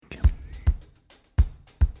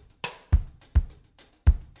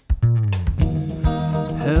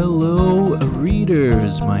Hello,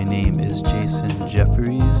 readers. My name is Jason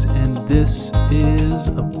Jeffries, and this is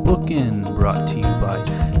a Bookin brought to you by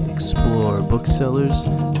Explore Booksellers,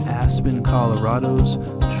 Aspen, Colorado's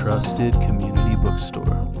trusted community bookstore.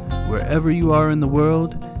 Wherever you are in the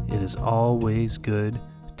world, it is always good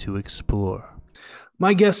to explore.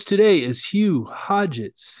 My guest today is Hugh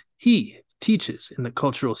Hodges. He teaches in the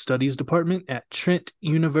Cultural Studies Department at Trent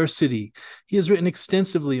University. He has written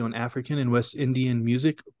extensively on African and West Indian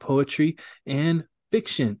music, poetry, and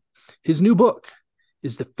fiction. His new book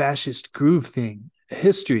is The Fascist Groove Thing, A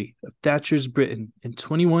History of Thatcher's Britain in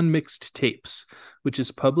 21 Mixed Tapes, which is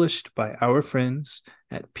published by our friends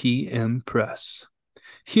at PM Press.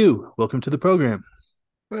 Hugh, welcome to the program.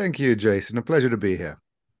 Thank you, Jason. A pleasure to be here.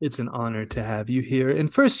 It's an honor to have you here.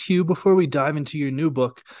 And first, Hugh, before we dive into your new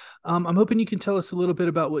book, I'm hoping you can tell us a little bit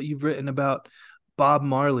about what you've written about Bob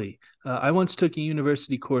Marley. I once took a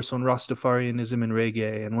university course on Rastafarianism and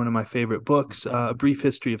reggae, and one of my favorite books, A Brief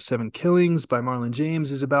History of Seven Killings by Marlon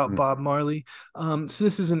James, is about Bob Marley. So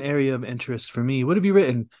this is an area of interest for me. What have you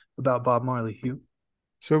written about Bob Marley, Hugh?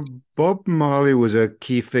 So Bob Marley was a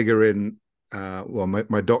key figure in,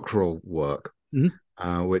 my doctoral work,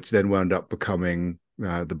 which then wound up becoming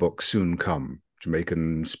the book Soon Come,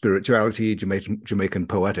 Jamaican Spirituality, Jamaican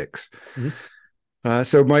Poetics.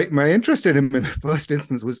 So my interest in him in the first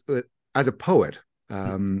instance was as a poet,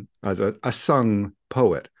 as a sung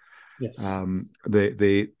poet. Yes. At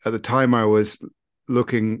the time I was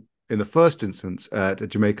looking in the first instance at a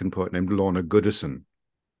Jamaican poet named Lorna Goodison,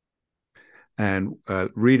 and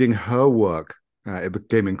reading her work, it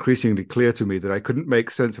became increasingly clear to me that I couldn't make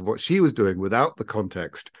sense of what she was doing without the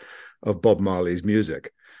context of Bob Marley's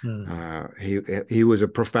music. He was a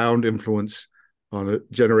profound influence on a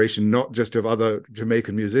generation, not just of other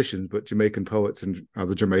Jamaican musicians, but Jamaican poets and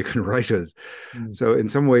other Jamaican writers. So in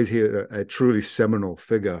some ways, he a truly seminal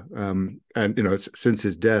figure. And, you know, since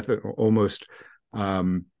his death, an almost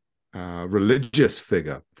religious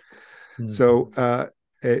figure. So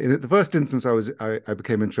in the first instance, I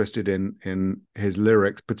became interested in his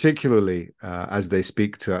lyrics, particularly as they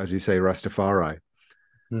speak to, as you say, Rastafari.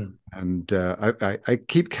 And I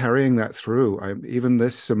keep carrying that through. Even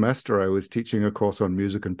this semester, I was teaching a course on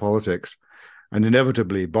music and politics, and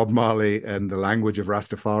inevitably, Bob Marley and the language of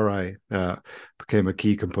Rastafari became a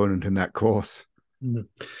key component in that course.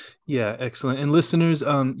 Yeah, excellent. And listeners,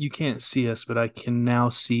 you can't see us, but I can now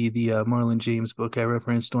see the Marlon James book I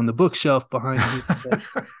referenced on the bookshelf behind me.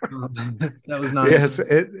 That was not. Yes,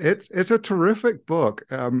 it's a terrific book.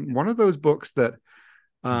 One of those books that,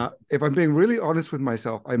 if I'm being really honest with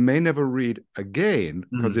myself, I may never read again,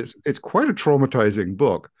 because it's quite a traumatizing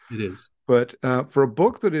book. It is. But for a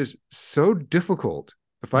book that is so difficult,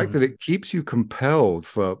 the fact that it keeps you compelled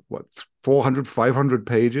for 400, 500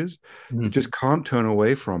 pages, you just can't turn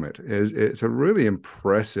away from it. It's a really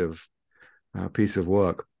impressive piece of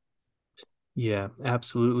work. Yeah,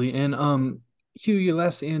 absolutely. And Hugh, your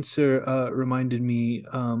last answer reminded me,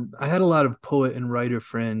 I had a lot of poet and writer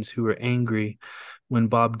friends who were angry when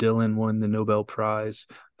Bob Dylan won the Nobel Prize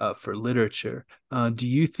for literature. Do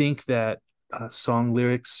you think that song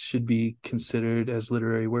lyrics should be considered as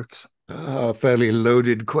literary works? A fairly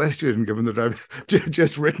loaded question, given that I've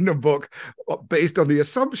just written a book based on the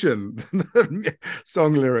assumption that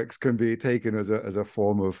song lyrics can be taken as a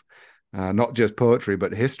form of not just poetry,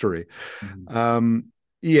 but history.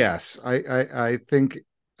 Yes, I think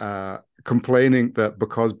complaining that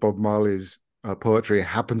because Bob Marley's poetry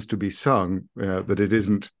happens to be sung, that it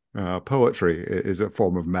isn't poetry is a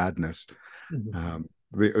form of madness.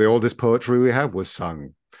 The oldest poetry we have was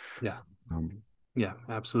sung. Yeah. Yeah,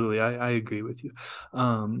 absolutely. I agree with you.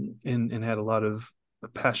 And had a lot of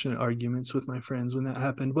passionate arguments with my friends when that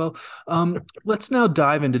happened. Well, let's now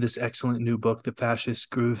dive into this excellent new book, The Fascist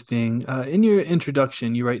Groove Thing. In your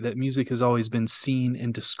introduction, you write that music has always been seen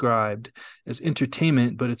and described as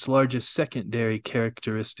entertainment, but its largest secondary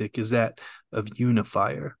characteristic is that of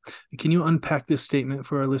unifier. Can you unpack this statement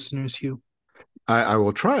for our listeners, Hugh? I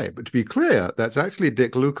will try, but to be clear, that's actually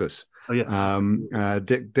Dick Lucas. Oh, yes.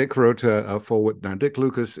 Dick wrote a forward. Now, Dick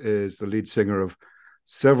Lucas is the lead singer of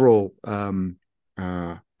several,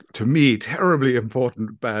 to me, terribly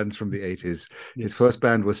important bands from the 80s. Yes. His first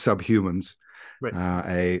band was Subhumans,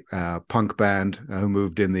 right. A punk band who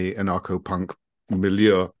moved in the anarcho-punk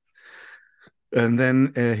milieu. And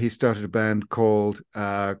then he started a band called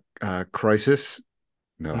Crisis.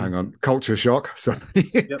 No, hang on. Culture Shock. Sorry.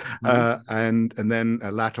 Yep. And then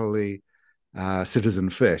latterly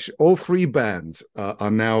Citizen Fish. All three bands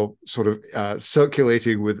are now sort of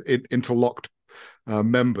circulating with interlocked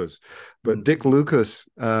members. But Dick Lucas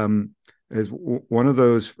is one of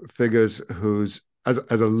those figures whose as a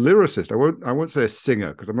lyricist, I won't say a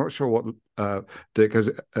singer because I'm not sure what Dick has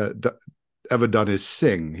ever done is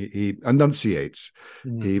sing. He enunciates,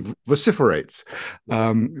 he vociferates,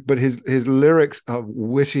 Yes. but his lyrics are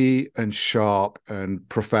witty and sharp and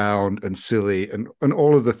profound and silly and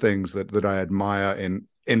all of the things that I admire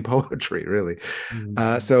in poetry, really.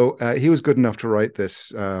 Mhm. So he was good enough to write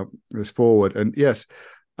this forward. And yes,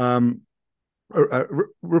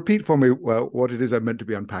 repeat for me what it is I meant to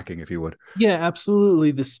be unpacking, if you would. Yeah,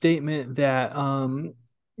 absolutely. The statement that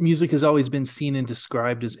music has always been seen and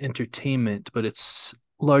described as entertainment, but its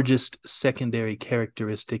largest secondary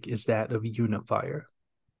characteristic is that of unifier.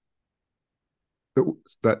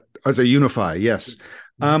 That as a unifier, yes.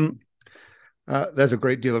 Mhm. There's a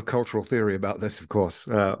great deal of cultural theory about this, of course.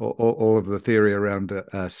 All of the theory around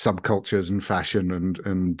subcultures and fashion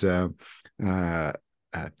and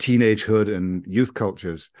teenagehood and youth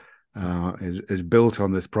cultures is built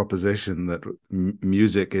on this proposition that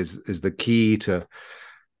music is the key to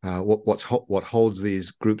what holds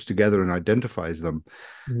these groups together and identifies them.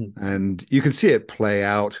 Mhm. And you can see it play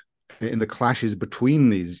out in the clashes between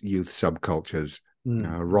these youth subcultures.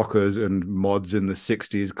 Mhm. Rockers and mods in the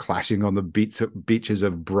 60s clashing on the beaches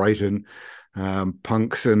of Brighton,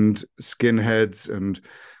 punks and skinheads and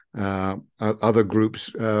other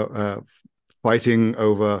groups fighting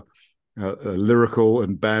over lyrical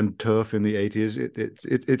and band turf in the 80s.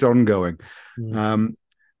 It's ongoing. Mhm.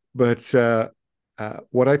 But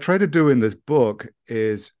what I try to do in this book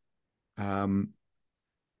is um,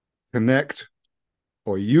 connect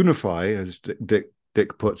or unify, as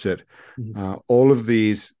Dick puts it, Mhm. all of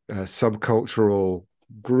these subcultural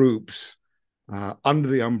groups under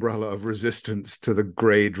the umbrella of resistance to the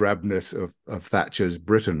grey drabness of Thatcher's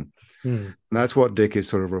Britain. Mhm. And that's what Dick is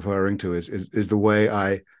sort of referring to is the way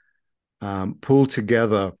I pull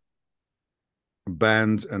together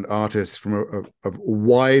bands and artists from a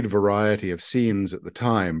wide variety of scenes at the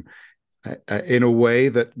time in a way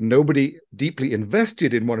that nobody deeply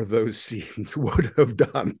invested in one of those scenes would have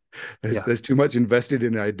done. Yeah. There's too much invested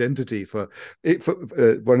in identity for it.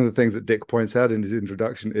 One of the things that Dick points out in his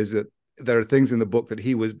introduction is that there are things in the book that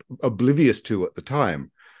he was oblivious to at the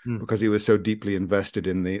time Mhm. because he was so deeply invested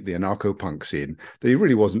in the anarcho-punk scene that he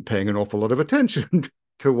really wasn't paying an awful lot of attention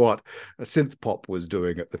to what synth pop was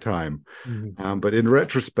doing at the time. Mhm. But in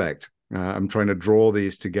retrospect, I'm trying to draw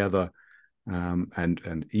these together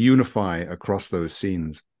and unify across those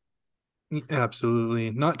scenes.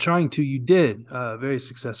 Absolutely. Not trying to, you did very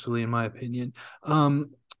successfully, in my opinion.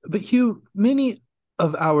 But Hugh, many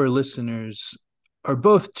of our listeners are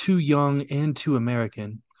both too young and too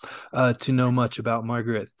American to know much about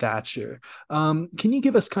Margaret Thatcher. Can you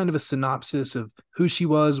give us kind of a synopsis of who she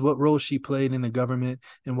was, what role she played in the government,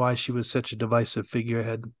 and why she was such a divisive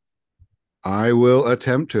figurehead? I will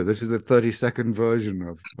attempt to. This is the 30-second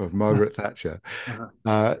version of Margaret Thatcher. Uh-huh.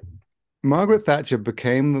 Uh, Margaret Thatcher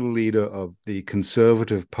became the leader of the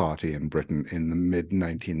Conservative Party in Britain in the mid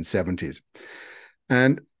 1970s.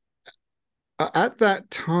 And at that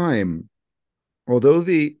time, although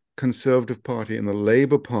the Conservative Party and the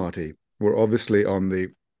Labour Party were obviously on the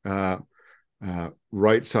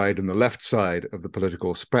right side and the left side of the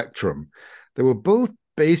political spectrum, they were both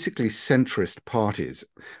basically centrist parties.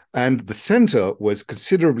 And the center was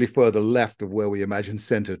considerably further left of where we imagine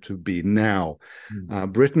center to be now.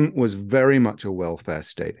 Mm. Britain was very much a welfare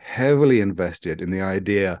state, heavily invested in the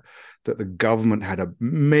idea that the government had a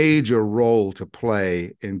major role to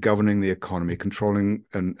play in governing the economy, controlling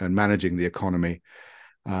and managing the economy,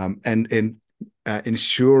 and in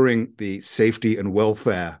ensuring the safety and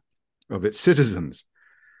welfare of its citizens.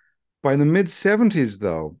 By the mid 70s,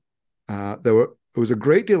 though, there was a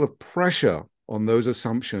great deal of pressure on those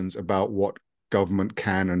assumptions about what government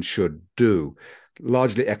can and should do,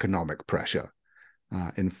 largely economic pressure.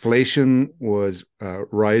 Inflation was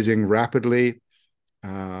rising rapidly.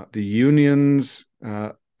 The unions,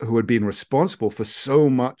 who had been responsible for so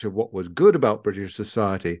much of what was good about British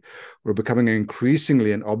society, were becoming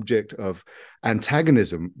increasingly an object of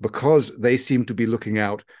antagonism because they seemed to be looking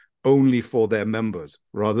out only for their members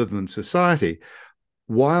rather than society,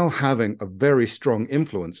 while having a very strong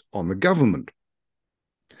influence on the government.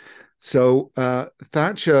 So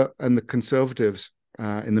Thatcher and the Conservatives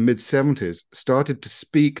in the mid 70s started to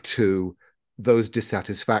speak to those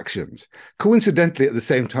dissatisfactions. Coincidentally, at the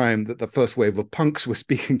same time that the first wave of punks were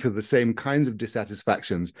speaking to the same kinds of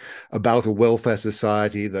dissatisfactions about a welfare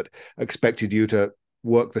society that expected you to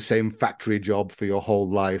work the same factory job for your whole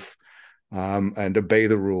life and obey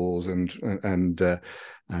the rules and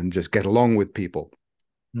just get along with people.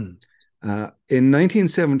 Mm. In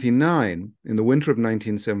 1979, in the winter of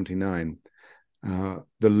 1979,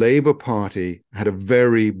 the Labour Party had a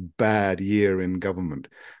very bad year in government.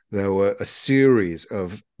 There were a series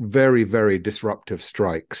of very, very disruptive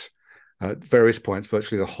strikes. At various points,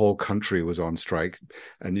 virtually the whole country was on strike.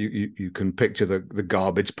 And you can picture the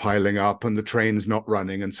garbage piling up and the trains not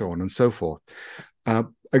running and so on and so forth.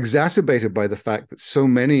 Exacerbated by the fact that so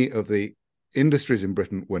many of the industries in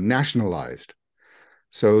Britain were nationalized,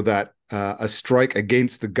 so that a strike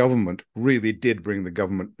against the government really did bring the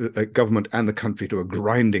government and the country to a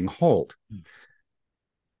grinding halt.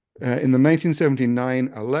 In the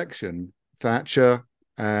 1979 election, Thatcher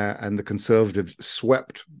and the Conservatives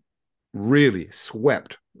really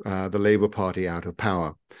swept the Labour Party out of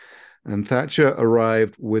power. And Thatcher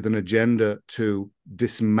arrived with an agenda to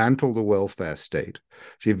dismantle the welfare state.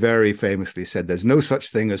 She very famously said, "There's no such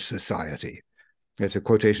thing as society." It's a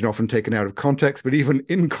quotation often taken out of context, but even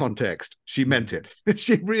in context, she meant it.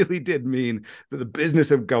 She really did mean that the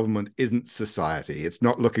business of government isn't society. It's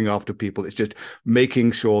not looking after people. It's just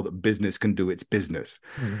making sure that business can do its business.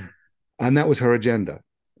 Mm-hmm. And that was her agenda.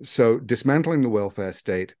 So dismantling the welfare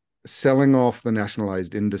state, selling off the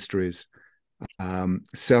nationalized industries,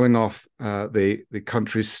 selling off the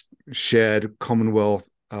country's shared commonwealth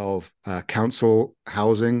of council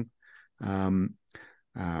housing,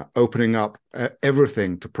 opening up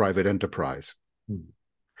everything to private enterprise. Mm.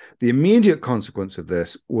 The immediate consequence of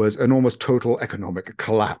this was an almost total economic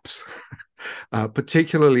collapse,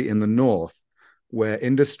 particularly in the north, where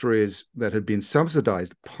industries that had been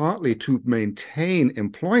subsidized partly to maintain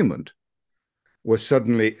employment were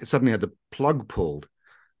suddenly had the plug pulled,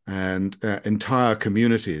 and entire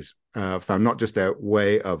communities found not just their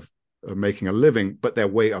way of making a living, but their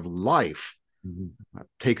way of life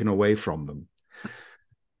taken away from them.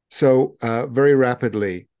 So very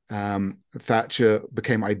rapidly, Thatcher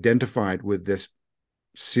became identified with this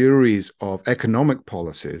series of economic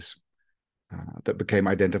policies that became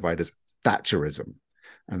identified as Thatcherism.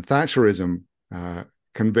 And Thatcherism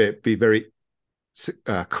can be very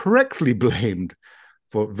correctly blamed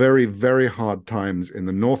for very, very hard times in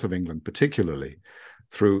the north of England, particularly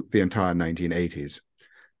through the entire 1980s.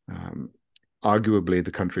 Arguably,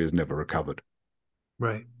 the country has never recovered.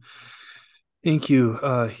 Right. Thank you,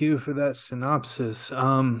 Hugh, for that synopsis.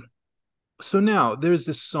 So now there's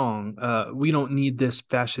this song, "We Don't Need This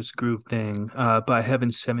Fascist Groove Thing" by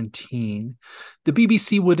Heaven 17. The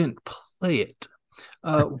BBC wouldn't play it.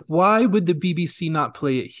 Why would the BBC not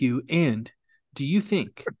play it, Hugh? And do you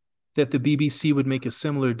think that the BBC would make a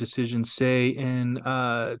similar decision, say, in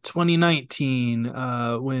 2019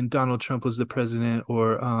 when Donald Trump was the president,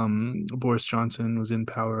 or Boris Johnson was in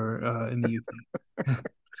power in the UK?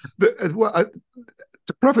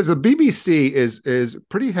 To preface, the BBC is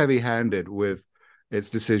pretty heavy-handed with its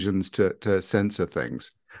decisions to censor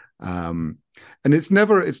things, and it's not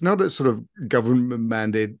a sort of government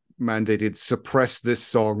mandated suppress this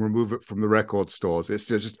song, remove it from the record stores. It's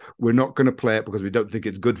just we're not going to play it because we don't think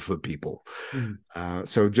it's good for people.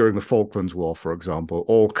 So during the Falklands War, for example,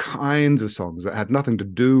 all kinds of songs that had nothing to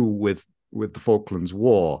do with the Falklands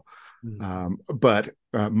War, but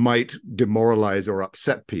might demoralize or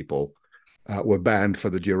upset people, were banned for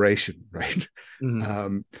the duration, right?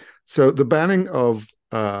 So the banning of,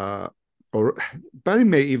 or banning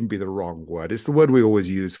may even be the wrong word. It's the word we always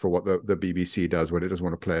use for what the BBC does when it doesn't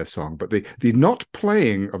want to play a song. But the not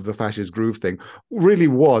playing of the fascist groove thing really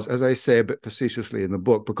was, as I say a bit facetiously in the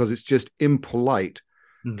book, because it's just impolite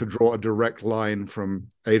to draw a direct line from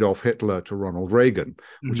Adolf Hitler to Ronald Reagan,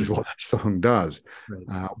 which is what that song does,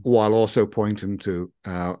 right. While also pointing to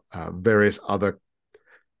various other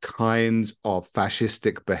kinds of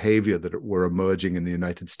fascistic behavior that were emerging in the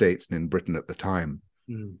United States and in Britain at the time.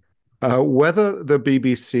 Whether the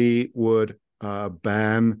BBC would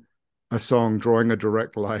ban a song drawing a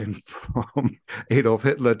direct line from Adolf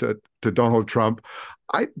Hitler to Donald Trump,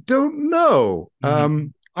 I don't know.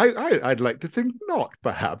 I'd like to think not,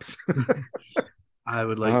 perhaps. I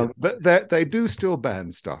would like to. They do still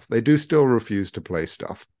ban stuff. They do still refuse to play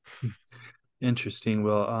stuff. Interesting.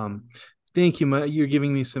 Well, thank you. You're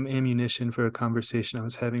giving me some ammunition for a conversation I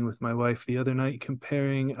was having with my wife the other night,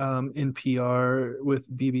 comparing NPR with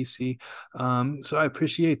BBC. So I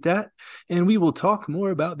appreciate that. And we will talk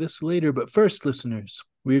more about this later. But first, listeners,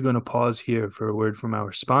 we're going to pause here for a word from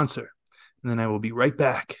our sponsor. And then I will be right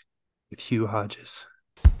back with Hugh Hodges.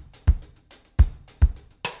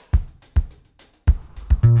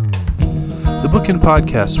 The Bookin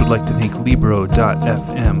Podcast would like to thank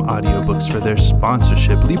Libro.fm audiobooks for their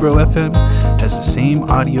sponsorship. Libro FM has the same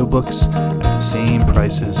audiobooks at the same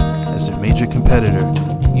prices as their major competitor.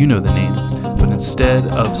 You know the name. But instead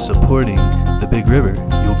of supporting the Big River,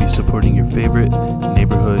 you'll be supporting your favorite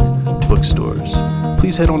neighborhood bookstores.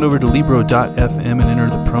 Please head on over to Libro.fm and enter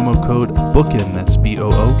the promo code Bookin, that's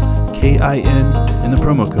BOOKIN, in the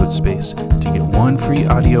promo code space to get one free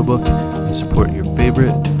audiobook and support your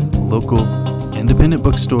favorite local independent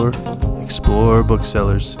bookstore, explore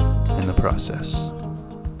booksellers in the process.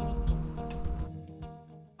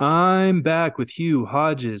 I'm back with Hugh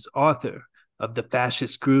Hodges, author of The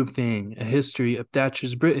Fascist Groove Thing, A History of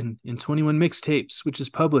Thatcher's Britain in 21 Mixtapes, which is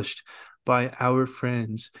published by our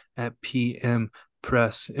friends at PM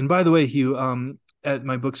Press. And by the way, Hugh, at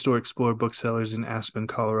my bookstore, Explore Booksellers in Aspen,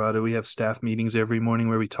 Colorado, we have staff meetings every morning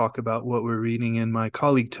where we talk about what we're reading. And my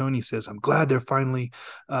colleague Tony says, I'm glad they're finally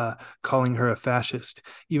calling her a fascist,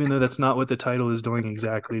 even though that's not what the title is doing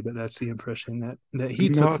exactly, but that's the impression that he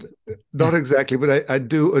took. Not exactly, but I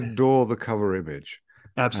do adore the cover image.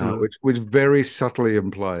 Absolutely. Which very subtly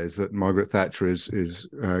implies that Margaret Thatcher is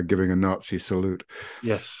giving a Nazi salute.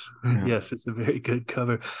 Yes. Yeah. Yes, it's a very good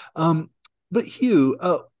cover. But Hugh,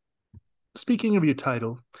 speaking of your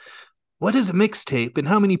title, what is a mixtape, and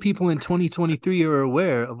how many people in 2023 are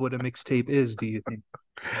aware of what a mixtape is, do you think?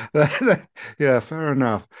 Yeah, fair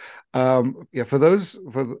enough. For those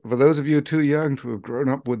of you too young to have grown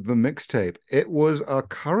up with the mixtape, it was a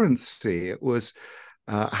currency. It was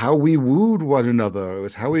how we wooed one another. It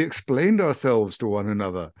was how we explained ourselves to one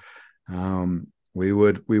another. We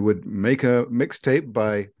would make a mixtape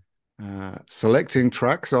by selecting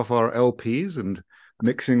tracks off our LPs and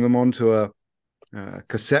mixing them onto a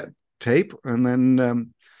cassette tape, and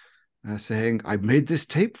then saying, "I made this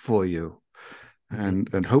tape for you,"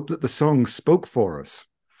 and hope that the song spoke for us.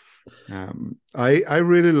 I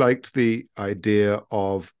really liked the idea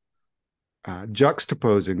of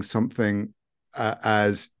juxtaposing something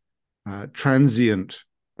as transient,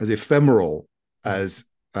 as ephemeral as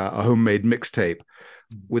a homemade mixtape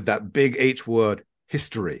with that big H word,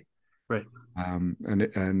 history. Right.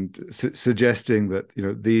 And suggesting that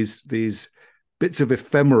these bits of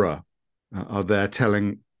ephemera are there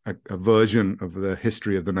telling a version of the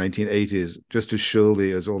history of the 1980s just as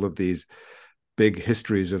surely as all of these big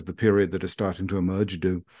histories of the period that are starting to emerge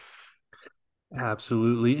do.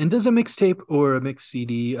 Absolutely. And does a mixtape or a mix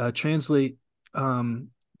CD translate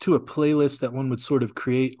to a playlist that one would sort of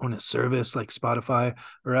create on a service like Spotify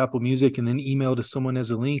or Apple Music and then email to someone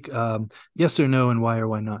as a link? Yes or no, and why or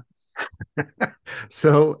why not?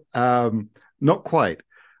 So not quite.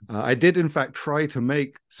 I did, in fact, try to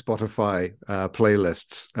make Spotify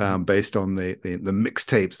playlists based on the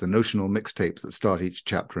mixtapes, the notional mixtapes that start each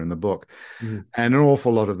chapter in the book. And an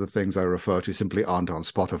awful lot of the things I refer to simply aren't on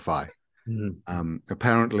Spotify.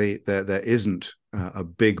 Apparently, there isn't a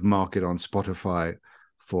big market on Spotify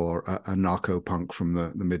for a narco-punk from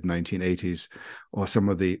the mid-1980s, or some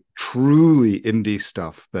of the truly indie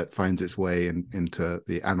stuff that finds its way into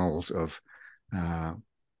the annals of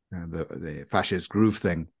the fascist groove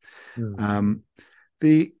thing.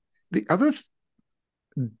 The other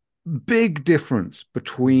big difference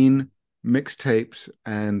between mixtapes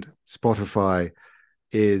and Spotify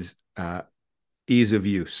is ease of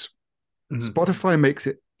use. Spotify makes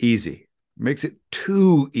it easy, makes it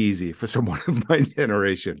too easy for someone of my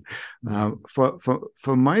generation.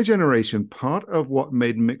 For my generation, part of what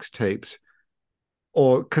made mixtapes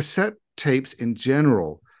or cassette tapes in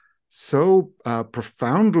general so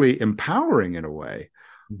profoundly empowering in a way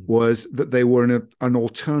was that they were an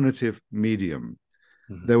alternative medium.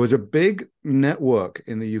 There was a big network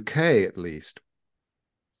in the UK, at least,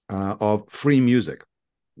 of free music,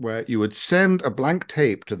 where you would send a blank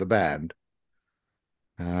tape to the band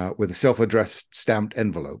with a self-addressed stamped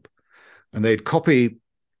envelope, and they'd copy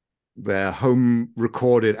their home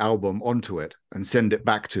recorded album onto it and send it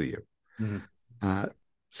back to you.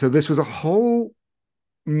 So this was a whole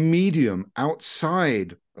medium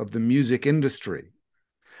outside of the music industry,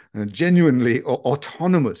 a genuinely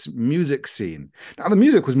autonomous music scene. Now, the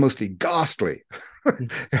music was mostly ghastly.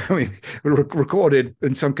 I mean, recorded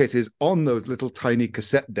in some cases on those little tiny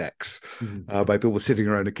cassette decks by people sitting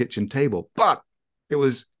around a kitchen table, but it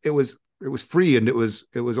was free and it was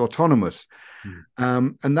autonomous.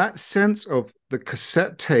 And that sense of the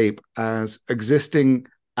cassette tape as existing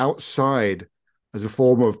outside as a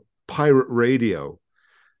form of pirate radio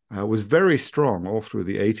was very strong all through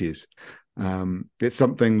the 80s. It's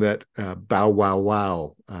something that Bow Wow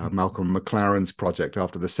Wow, Malcolm McLaren's project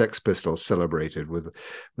after the Sex Pistols, celebrated with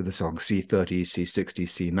the song C30, C60,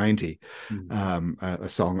 C90, a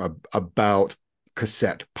song about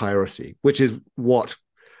cassette piracy, which is what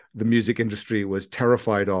the music industry was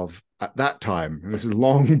terrified of at that time. This is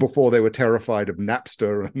long before they were terrified of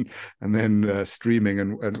Napster and then streaming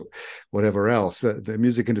and whatever else. The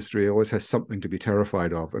music industry always has something to be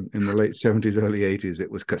terrified of. And in the late 70s, early 80s,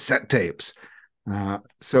 it was cassette tapes.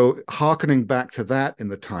 So hearkening back to that in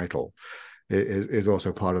the title is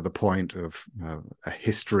also part of the point of a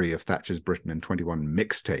history of Thatcher's Britain in 21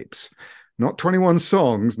 mixtapes. Not 21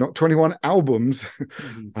 songs, not 21 albums,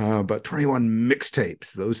 but 21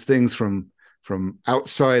 mixtapes, those things from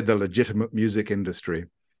outside the legitimate music industry.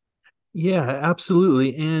 Yeah,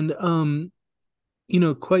 absolutely. And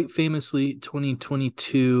quite famously,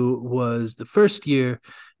 2022 was the first year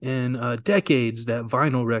in decades that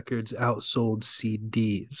vinyl records outsold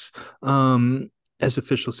CDs. As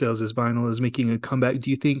official sales as vinyl is making a comeback,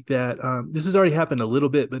 do you think that this has already happened a little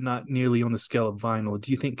bit, but not nearly on the scale of vinyl?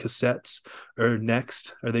 Do you think cassettes are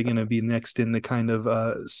next? Are they going to be next in the kind of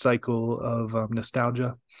cycle of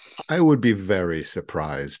nostalgia? I would be very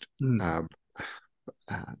surprised.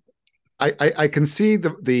 I can see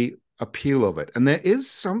the appeal of it, and there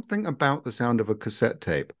is something about the sound of a cassette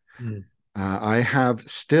tape. I have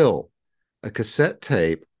still a cassette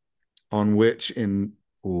tape on which in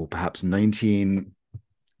perhaps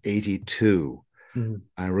 1982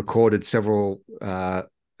 I recorded several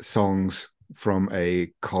songs from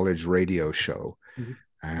a college radio show,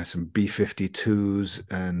 some B-52s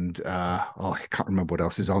and I can't remember what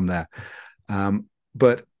else is on there,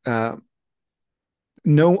 but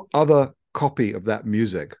no other copy of that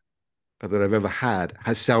music that I've ever had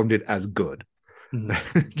has sounded as good.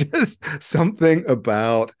 Just something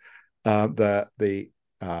about the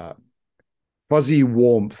fuzzy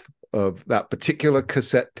warmth of that particular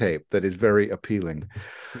cassette tape that is very appealing.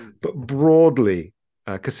 But broadly,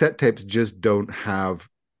 cassette tapes just don't have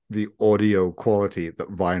the audio quality that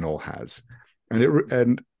vinyl has,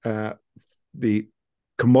 and the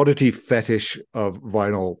commodity fetish of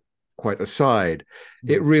vinyl quite aside,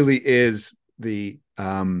 it really is the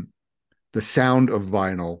sound of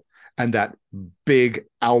vinyl and that big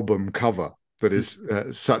album cover that is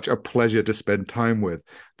such a pleasure to spend time with.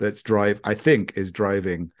 I think is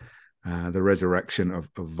driving the resurrection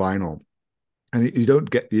of vinyl, and you don't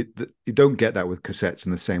get that with cassettes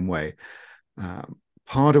in the same way.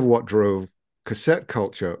 Part of what drove cassette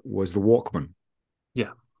culture was the Walkman.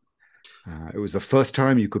 Yeah. It was the first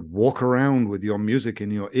time you could walk around with your music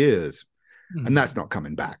in your ears, and that's not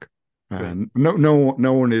coming back. Right.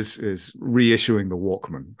 No one is reissuing the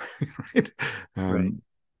Walkman, right? Right.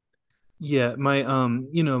 Yeah,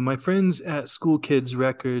 my friends at School Kids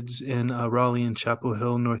Records in Raleigh and Chapel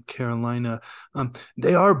Hill, North Carolina,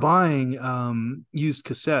 they are buying used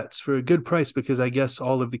cassettes for a good price because I guess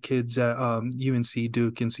all of the kids at UNC,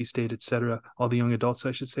 Duke, NC State, etc., all the young adults,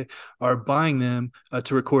 I should say, are buying them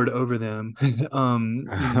to record over them,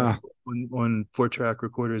 on 4-track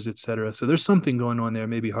recorders, etc. So there's something going on there,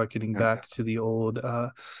 maybe harkening back to the old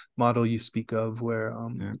model you speak of, where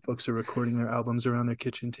folks are recording their albums around their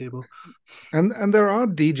kitchen table. And there are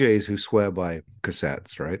DJs who swear by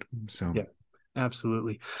cassettes, right? So yeah,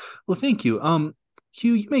 absolutely. Well, thank you.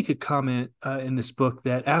 Hugh, you make a comment in this book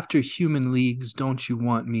that After Human League's Don't You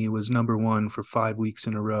Want Me was #1 for 5 weeks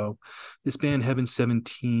in a row. This band, Heaven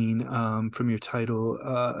 17, from your title,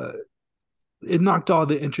 it knocked all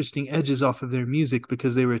the interesting edges off of their music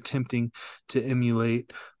because they were attempting to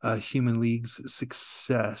emulate Human League's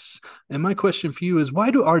success. And my question for you is,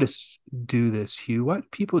 why do artists do this, Hugh? Why do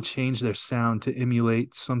people change their sound to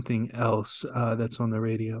emulate something else that's on the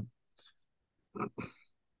radio?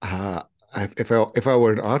 If I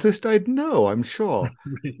were an artist, I'd know, I'm sure.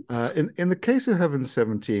 In the case of Heaven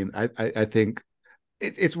 17, I think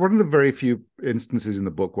it's one of the very few instances in the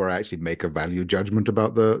book where I actually make a value judgment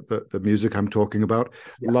about the music I'm talking about.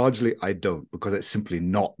 Yeah. Largely, I don't, because it's simply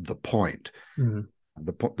not the point.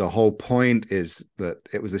 The whole point is that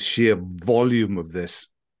it was the sheer volume of this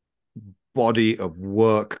body of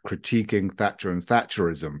work critiquing Thatcher and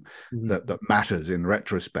Thatcherism that matters in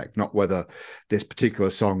retrospect, not whether this particular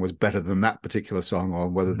song was better than that particular song or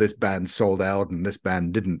whether this band sold out and this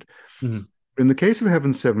band didn't. In the case of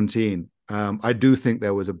Heaven 17, I do think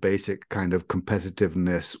there was a basic kind of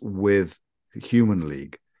competitiveness with the Human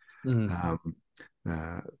League.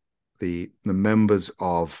 The members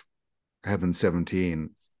of Heaven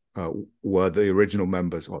 17 were the original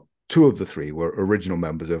members, or two of the three were original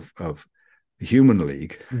members of the Human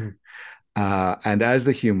League. And as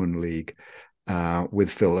the Human League, with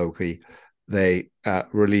Phil Oakey, they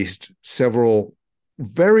released several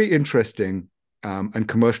very interesting and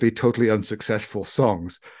commercially totally unsuccessful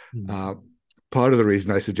songs. part of the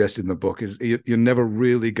reason I suggest in the book is you're never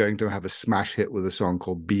really going to have a smash hit with a song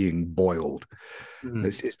called "Being Boiled."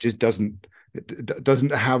 It just doesn't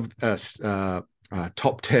have a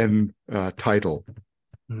top 10 title.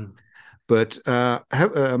 But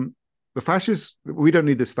the fascist, we don't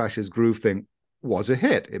need this fascist groove thing was a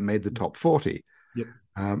hit. It made the top 40. Yep.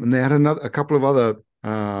 And they had a couple of other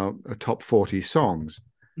top 40 songs.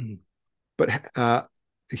 But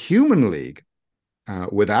Human League,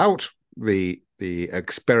 without the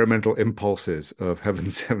experimental impulses of Heaven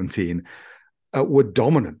 17, were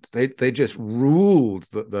dominant. They just ruled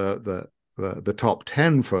the top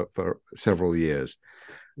 10 for several years.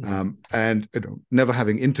 And never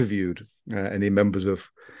having interviewed any members of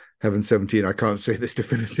Heaven 17, I can't say this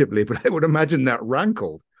definitively, but I would imagine that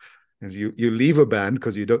rankled. As you leave a band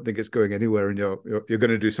because you don't think it's going anywhere, and you're going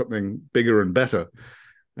to do something bigger and better,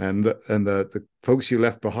 and the folks you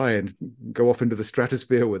left behind go off into the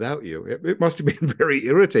stratosphere without you. It must have been very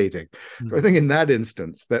irritating. So I think in that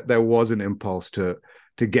instance that there was an impulse to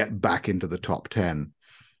get back into the top 10.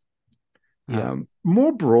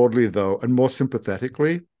 More broadly, though, and more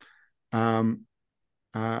sympathetically, I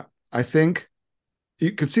think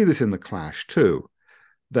you could see this in the Clash too,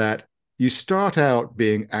 that you start out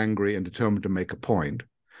being angry and determined to make a point,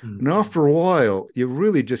 and after a while, you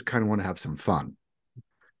really just kind of want to have some fun.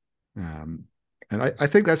 And I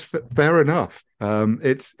think that's fair enough.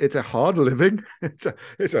 It's a hard living.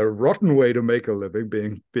 It's a rotten way to make a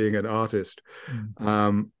living, being an artist.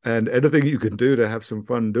 And anything you can do to have some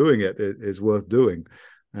fun doing it is worth doing.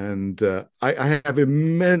 And I have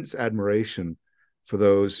immense admiration for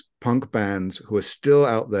those punk bands who are still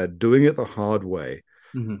out there doing it the hard way.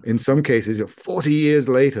 In some cases, 40 years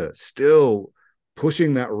later, still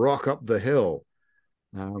pushing that rock up the hill.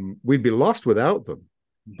 We'd be lost without them.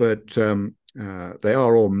 But they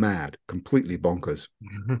are all mad, completely bonkers.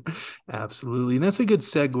 Absolutely. And that's a good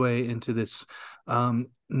segue into this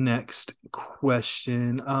next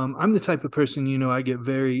question. I'm the type of person, I get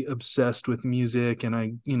very obsessed with music, and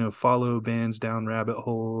I, follow bands down rabbit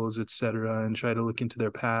holes, etc., and try to look into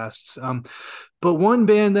their pasts. But one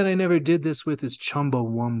band that I never did this with is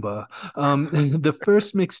Chumbawamba. The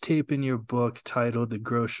first mixtape in your book, titled "The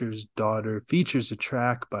Grocer's Daughter," features a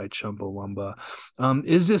track by Chumbawamba.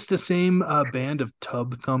 Is this the same band of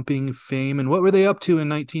tub thumping fame? And what were they up to in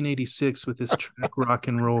 1986 with this track, Rock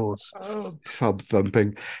and Rolls? Oh, tub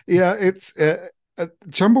thumping. Yeah, it's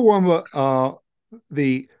Chumbawamba are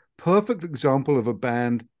the perfect example of a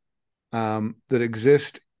band that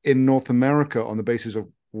exists in North America on the basis of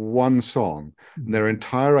one song. And their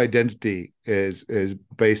entire identity is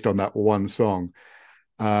based on that one song,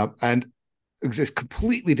 and exists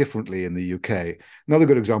completely differently in the UK. Another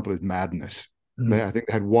good example is Madness. I think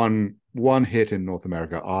they had one hit in North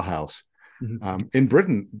America, Our House. In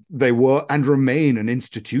Britain, they were and remain an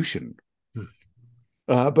institution.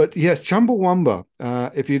 But yes, Chumbawamba,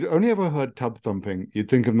 if you'd only ever heard tub thumping, you'd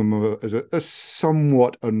think of them as a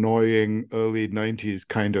somewhat annoying early 90s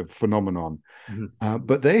kind of phenomenon.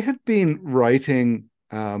 But they had been writing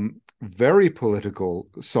very political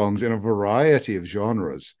songs in a variety of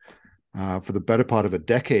genres for the better part of a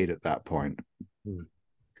decade at that point.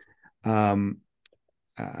 In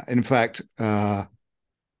fact,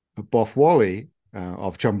 Boff Wally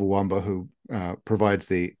of Chumbawamba, who provides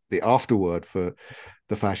the afterword for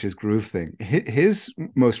the fascist groove thing, his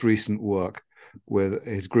most recent work with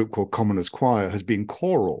his group called Commoners Choir has been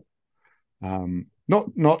choral,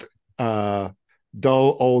 not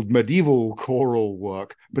dull old medieval choral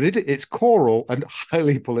work, but it's choral and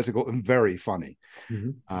highly political and very funny.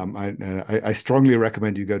 I strongly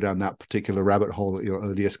recommend you go down that particular rabbit hole at your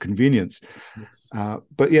earliest convenience.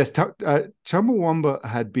 But yes, Chumbawamba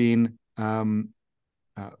had been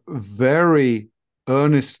very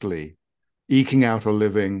earnestly eking out a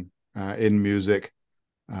living in music,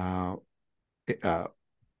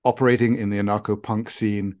 operating in the anarcho-punk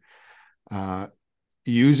scene,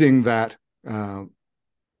 using that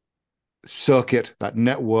circuit, that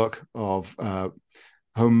network of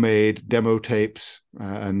homemade demo tapes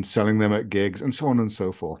and selling them at gigs and so on and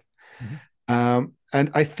so forth. And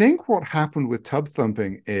I think what happened with tub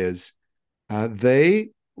thumping is they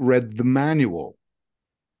read the manual.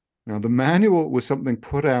 Now, the manual was something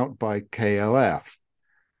put out by KLF.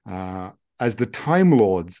 As the Time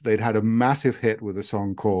Lords, they'd had a massive hit with a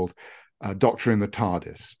song called Doctor in the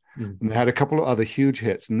TARDIS. And they had a couple of other huge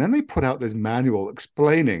hits. And then they put out this manual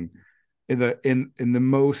explaining in the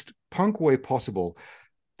most punk way possible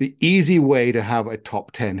the easy way to have a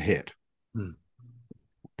top 10 hit.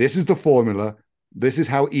 This is the formula. This is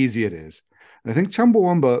how easy it is. And I think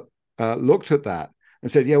Chumbawamba looked at that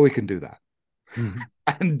and said, yeah, we can do that.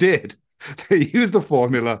 And did. They use the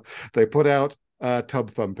formula. They put out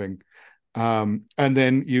Tub Thumping, and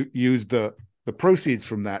then you use the proceeds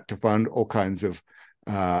from that to fund all kinds of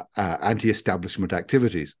anti-establishment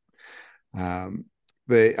activities. I'm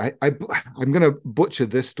going to butcher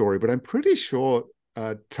this story, but I'm pretty sure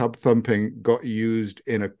Tub Thumping got used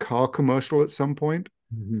in a car commercial at some point.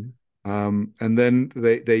 And then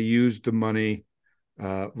they used the money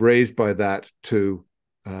raised by that to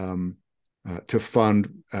fund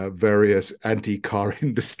various anti-car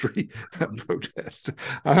industry protests.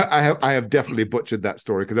 I have definitely butchered that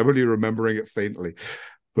story because I'm only remembering it faintly.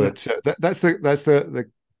 But that's the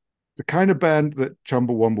kind of band that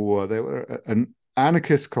Chumbawamba were. They were an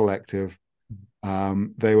anarchist collective.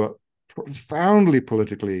 They were profoundly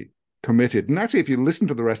politically committed. And actually, if you listen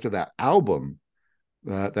to the rest of that album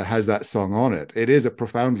that has that song on it, it is a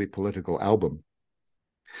profoundly political album.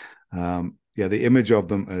 The image of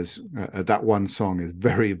them as that one song is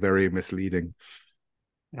very, very misleading.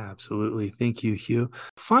 Absolutely. Thank you, Hugh.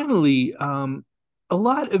 Finally, a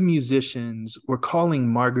lot of musicians were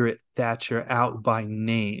calling Margaret Thatcher out by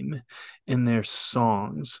name in their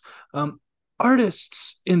songs.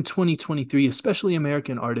 Artists in 2023, especially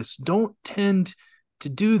American artists, don't tend to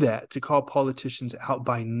do that, to call politicians out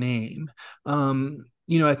by name.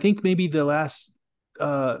 I think maybe the last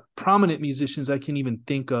prominent musicians I can even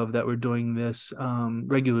think of that were doing this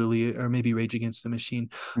regularly or maybe Rage Against the Machine.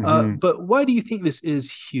 But why do you think this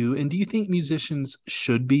is, Hugh? And do you think musicians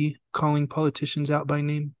should be calling politicians out by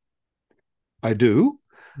name? I do.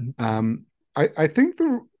 I think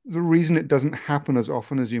the reason it doesn't happen as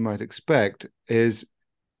often as you might expect is,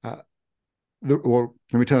 or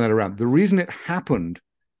let me turn that around. The reason it happened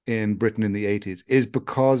in Britain in the 80s is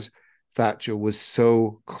because Thatcher was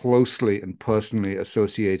so closely and personally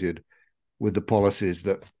associated with the policies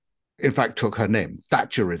that, in fact, took her name,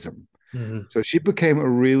 Thatcherism. So she became a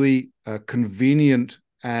really convenient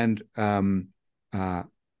and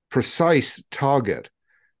precise target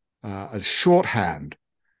as shorthand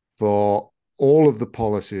for all of the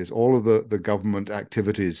policies, all of the government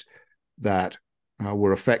activities that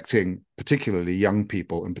were affecting particularly young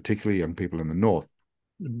people, and particularly young people in the North.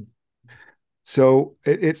 So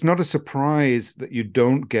it's not a surprise that you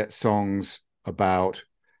don't get songs about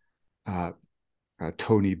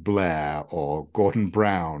Tony Blair or Gordon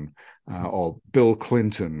Brown or Bill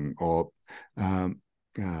Clinton or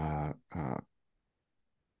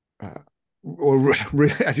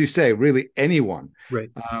as you say, really anyone.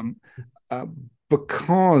 Right.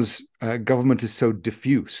 Because government is so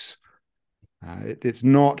diffuse. It's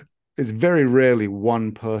very rarely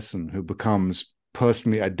one person who becomes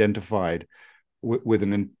personally identified with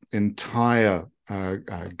an entire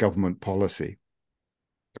government policy.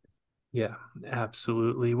 Yeah,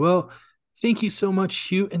 absolutely. Well, thank you so much,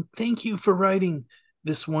 Hugh, and thank you for writing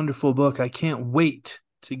this wonderful book. I can't wait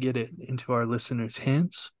to get it into our listeners'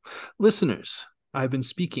 hands. Listeners, I've been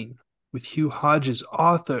speaking with Hugh Hodges,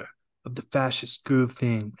 author of The Fascist Groove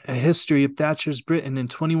Thing, A History of Thatcher's Britain in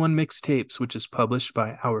 21 Mixtapes, which is published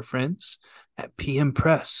by our friends at PM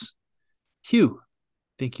Press. Hugh,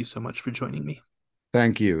 thank you so much for joining me.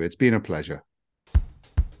 Thank you. It's been a pleasure.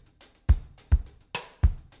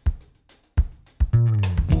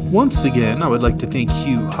 Once again, I would like to thank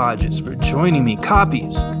Hugh Hodges for joining me.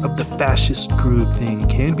 Copies of The Fascist Groove Thing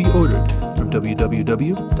can be ordered from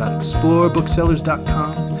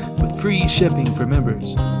www.explorebooksellers.com with free shipping for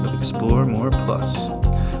members of Explore More Plus.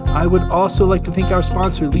 I would also like to thank our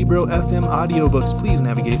sponsor, Libro FM Audiobooks. Please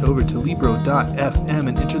navigate over to Libro.fm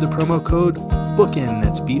and enter the promo code Bookin,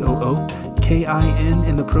 that's BOOKIN,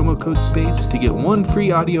 in the promo code space to get one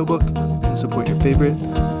free audiobook and support your favorite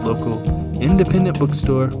local independent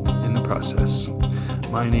bookstore in the process.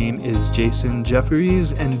 My name is Jason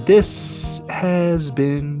Jefferies, and this has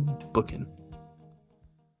been Bookin'.